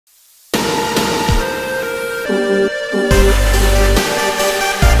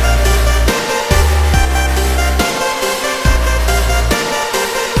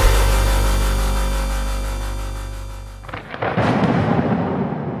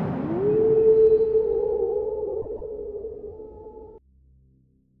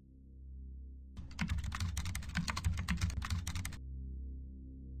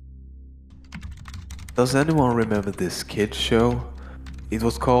Does anyone remember this kids show? It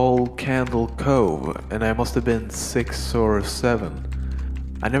was called Cove, and I must have been 6 or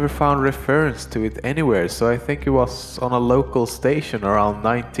 7. I never found reference to it anywhere, so I think it was on a local station around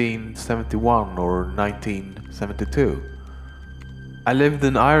 1971 or 1972. I lived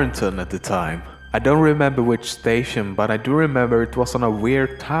in Ironton at the time. I don't remember which station, but I do remember it was on a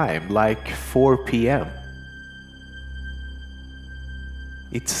weird time, like 4 p.m.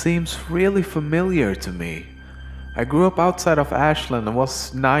 It seems really familiar to me. I grew up outside of Ashland and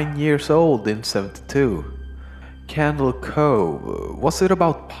was 9 years old in 72. Cove, was it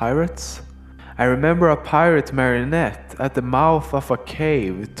about pirates? I remember a pirate marionette at the mouth of a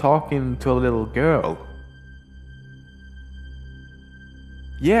cave talking to a little girl.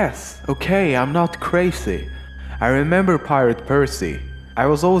 Yes, okay, I'm not crazy. I remember Pirate Percy. I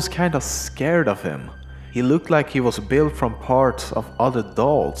was always kinda scared of him. He looked like he was built from parts of other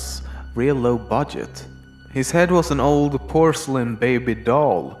dolls, real low budget. His head was an old porcelain baby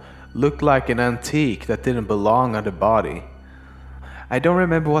doll, looked like an antique that didn't belong on the body. I don't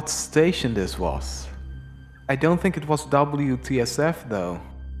remember what station this was. I don't think it was WTSF though.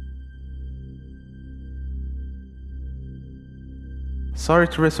 Sorry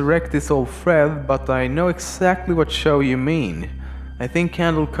to resurrect this old thread, but I know exactly what show you mean. I think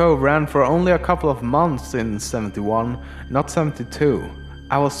Cove ran for only a couple of months in 71, not 72.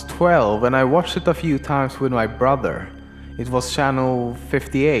 I was 12 and I watched it a few times with my brother. It was channel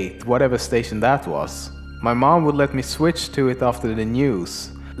 58, whatever station that was. My mom would let me switch to it after the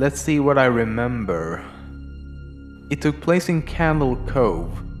news. Let's see what I remember. It took place in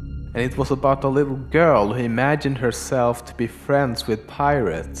Cove, and it was about a little girl who imagined herself to be friends with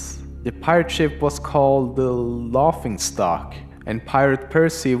pirates. The pirate ship was called the Laughingstock. And Pirate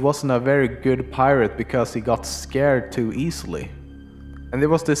Percy wasn't a very good pirate because he got scared too easily. And there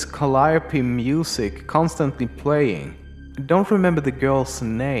was this calliope music constantly playing. I don't remember the girl's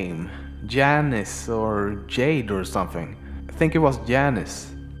name. Janice or Jade or something. I think it was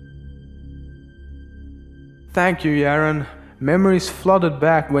Janice. Thank you, Yaron. Memories flooded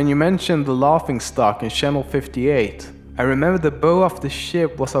back when you mentioned the Laughingstock in channel 58. I remember the bow of the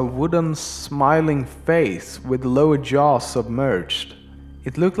ship was a wooden smiling face with the lower jaw submerged.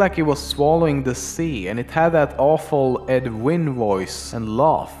 It looked like it was swallowing the sea, and it had that awful Ed Wynn voice and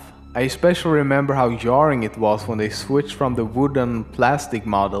laugh. I especially remember how jarring it was when they switched from the wooden plastic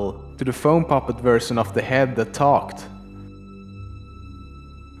model to the foam puppet version of the head that talked.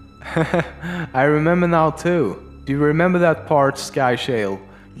 I remember now too. Do you remember that part, Skyshale?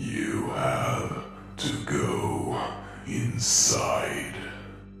 You have to go inside.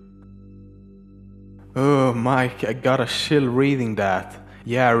 Oh, Mike, I got a chill reading that.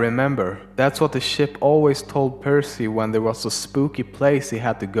 Yeah, I remember. That's what the ship always told Percy when there was a spooky place he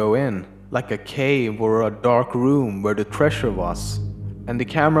had to go in. Like a cave or a dark room where the treasure was. And the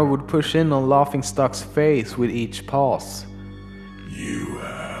camera would push in on Laughingstock's face with each pause. You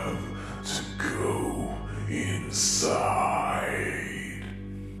have to go inside.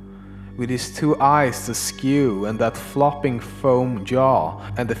 With his two eyes askew and that flopping foam jaw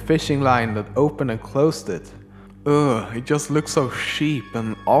and the fishing line that opened and closed it. Ugh, it just looks so cheap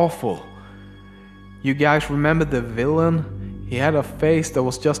and awful. You guys remember the villain? He had a face that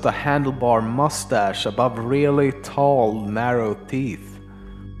was just a handlebar mustache above really tall, narrow teeth.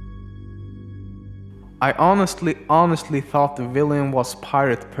 I honestly thought the villain was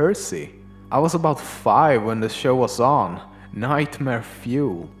Pirate Percy. I was about 5 when the show was on. Nightmare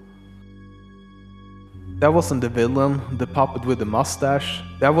fuel. That wasn't the villain, the puppet with the mustache.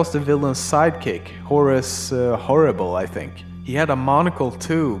 That was the villain's sidekick, Horace Horrible, I think. He had a monocle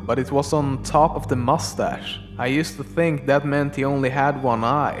too, but it was on top of the mustache. I used to think that meant he only had one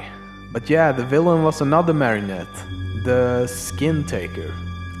eye. But yeah, the villain was another marionette, the Skin Taker.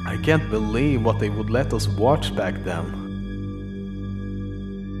 I can't believe what they would let us watch back then.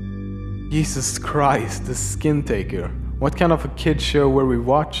 Jesus Christ, the Skin Taker. What kind of a kid show were we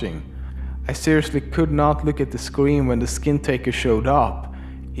watching? I seriously could not look at the screen when the Skin Taker showed up.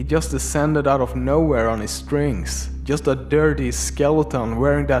 He just descended out of nowhere on his strings. Just a dirty skeleton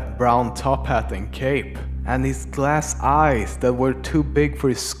wearing that brown top hat and cape. And his glass eyes that were too big for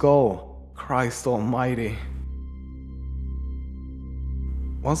his skull. Christ almighty.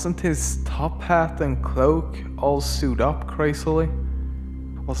 Wasn't his top hat and cloak all sewed up crazily?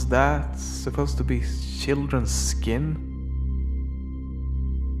 Was that supposed to be children's skin?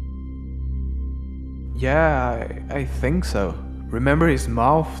 Yeah, I think so. Remember his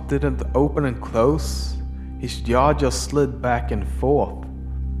mouth didn't open and close? His jaw just slid back and forth.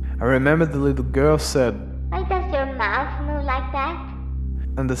 I remember the little girl said, "Why does your mouth move like that?"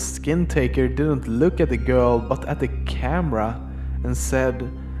 And the skin taker didn't look at the girl but at the camera and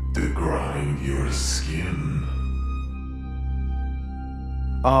said, "To grind your skin."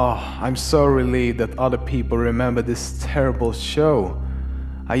 "Oh, I'm so relieved that other people remember this terrible show.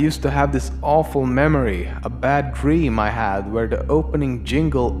 I used to have this awful memory, a bad dream I had where the opening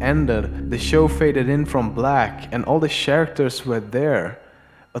jingle ended, the show faded in from black and all the characters were there.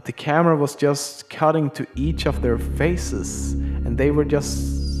 But the camera was just cutting to each of their faces and they were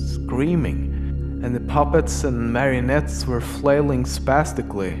just screaming. And the puppets and marionettes were flailing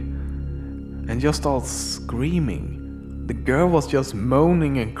spastically and just all screaming. The girl was just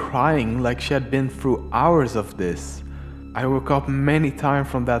moaning and crying like she had been through hours of this. I woke up many times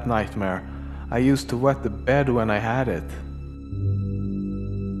from that nightmare. I used to wet the bed when I had it.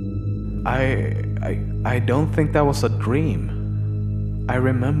 I don't think that was a dream. I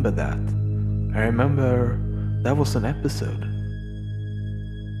remember that. I remember that was an episode.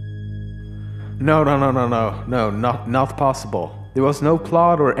 No, not possible. There was no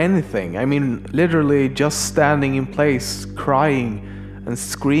plot or anything. I mean, literally just standing in place, crying and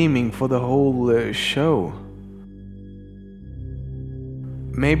screaming for the whole show.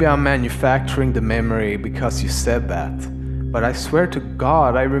 Maybe I'm manufacturing the memory because you said that, but I swear to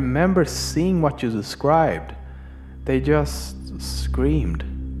God, I remember seeing what you described. They just screamed.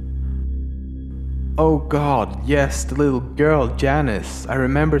 Oh God, yes, the little girl, Janice. I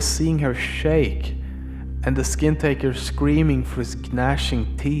remember seeing her shake, and the skin taker screaming for his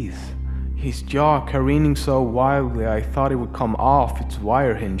gnashing teeth. His jaw careening so wildly I thought it would come off its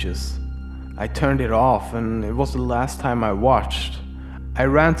wire hinges. I turned it off, and it was the last time I watched. I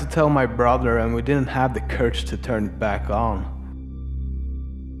ran to tell my brother and we didn't have the courage to turn it back on.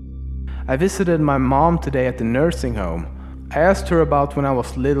 I visited my mom today at the nursing home. I asked her about when I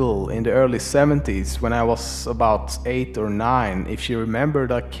was little in the early 70s, when I was about 8 or 9, if she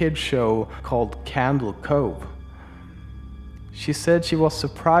remembered a kid show called Cove. She said she was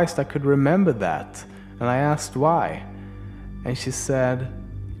surprised I could remember that, and I asked why. And she said,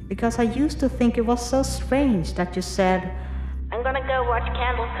 "Because I used to think it was so strange that you said, 'I'm gonna go watch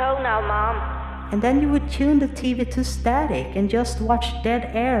Cove now, Mom.' And then you would tune the TV to static and just watch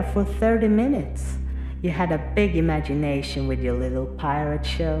dead air for 30 minutes. You had a big imagination with your little pirate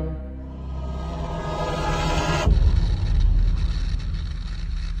show."